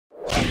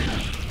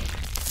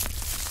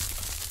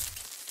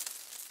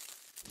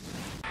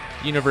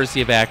University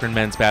of Akron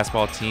men's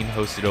basketball team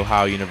hosted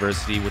Ohio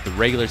University with the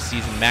regular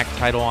season MAC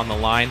title on the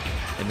line,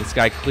 and this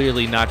guy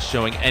clearly not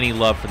showing any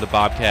love for the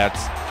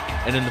Bobcats.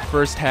 And in the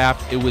first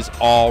half, it was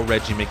all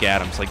Reggie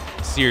McAdams. Like,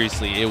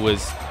 seriously, it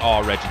was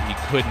all Reggie. He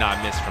could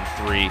not miss from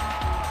three.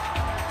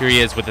 Here he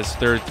is with his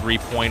third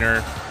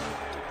three-pointer.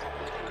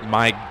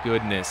 My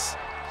goodness,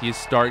 he is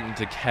starting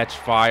to catch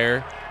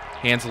fire.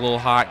 Hands a little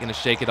hot, gonna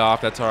shake it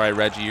off. That's all right,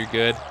 Reggie, you're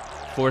good.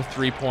 Fourth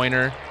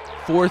three-pointer.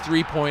 4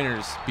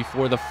 3-pointers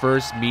before the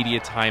first media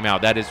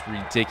timeout. That is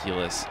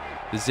ridiculous.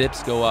 The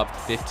Zips go up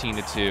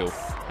 15-2.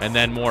 And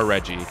then more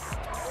Reggie.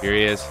 Here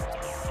he is.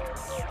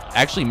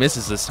 Actually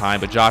misses this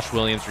time, but Josh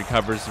Williams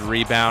recovers the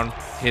rebound,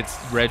 hits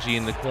Reggie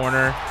in the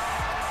corner.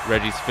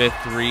 Reggie's fifth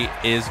three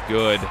is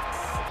good.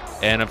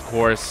 And of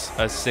course,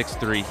 a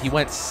 6-3. He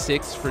went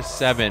 6 for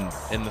 7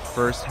 in the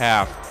first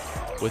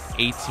half with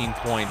 18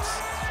 points.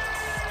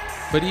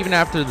 But even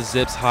after the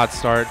Zips' hot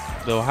start,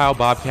 the Ohio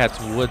Bobcats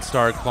would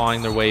start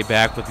clawing their way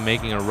back with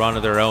making a run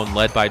of their own,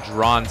 led by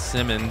Dron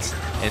Simmons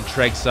and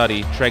Treg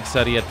Suddy. Treg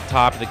Suddy at the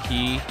top of the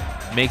key,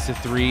 makes a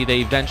three.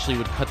 They eventually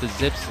would cut the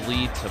Zips'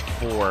 lead to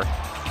 4.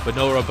 But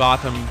Noah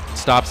Robotham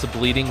stops the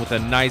bleeding with a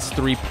nice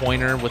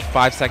three-pointer with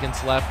 5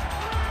 seconds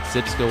left.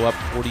 Zips go up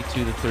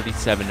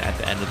 42-37 at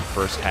the end of the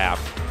first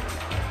half.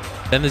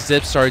 Then the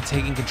Zips started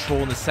taking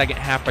control in the second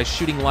half by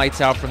shooting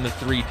lights out from the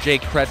three.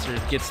 Jake Kretzer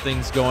gets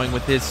things going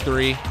with his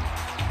three.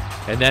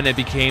 And then it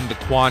became the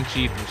Quan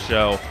Chieftain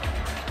show.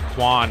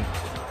 Quan,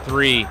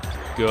 three,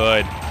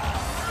 good.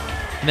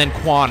 And then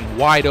Quan,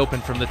 wide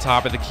open from the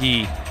top of the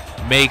key,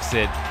 makes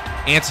it.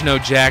 Antono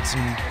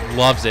Jackson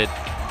loves it,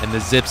 and the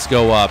Zips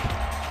go up.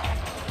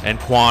 And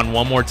Quan,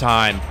 one more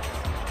time.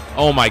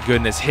 Oh my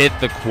goodness, hit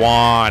the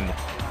Quan.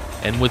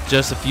 And with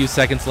just a few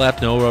seconds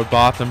left, Noah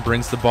Robotham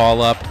brings the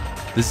ball up.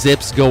 The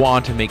Zips go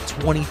on to make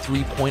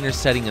 23 pointers,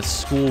 setting a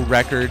school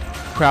record.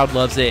 Crowd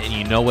loves it, and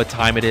you know what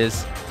time it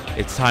is.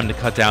 It's time to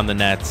cut down the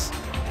nets.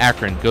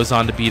 Akron goes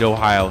on to beat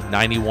Ohio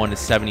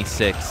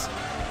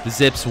 91-76. The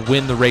Zips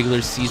win the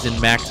regular season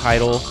MAC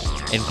title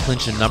and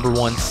clinch a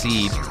 #1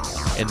 seed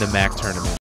in the MAC tournament.